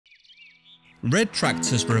Red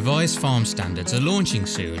Tractor's revised farm standards are launching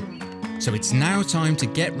soon, so it's now time to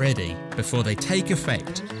get ready before they take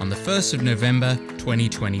effect on the 1st of November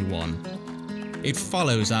 2021. It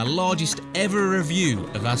follows our largest ever review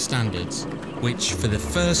of our standards, which for the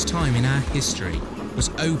first time in our history was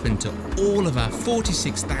open to all of our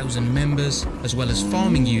 46,000 members, as well as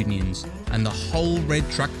farming unions and the whole Red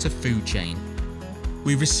Tractor food chain.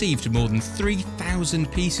 We received more than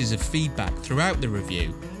 3,000 pieces of feedback throughout the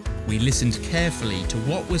review. We listened carefully to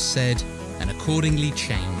what was said and accordingly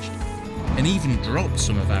changed, and even dropped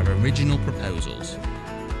some of our original proposals.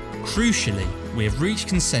 Crucially, we have reached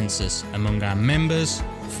consensus among our members,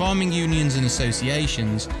 farming unions and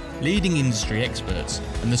associations, leading industry experts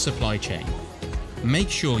and the supply chain. Make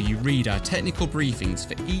sure you read our technical briefings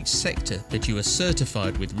for each sector that you are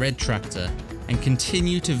certified with Red Tractor, and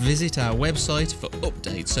continue to visit our website for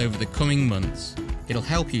updates over the coming months. It'll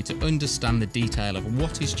help you to understand the detail of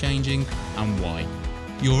what is changing and why.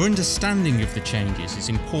 Your understanding of the changes is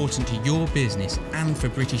important to your business and for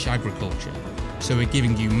British agriculture, so we're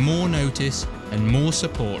giving you more notice and more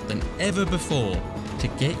support than ever before to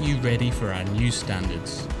get you ready for our new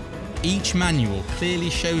standards. Each manual clearly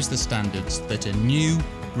shows the standards that are new,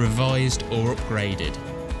 revised or upgraded.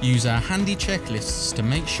 Use our handy checklists to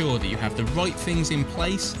make sure that you have the right things in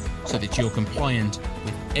place so that you're compliant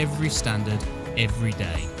with every standard every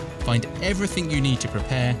day. Find everything you need to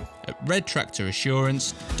prepare at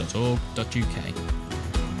redtractorassurance.org.uk.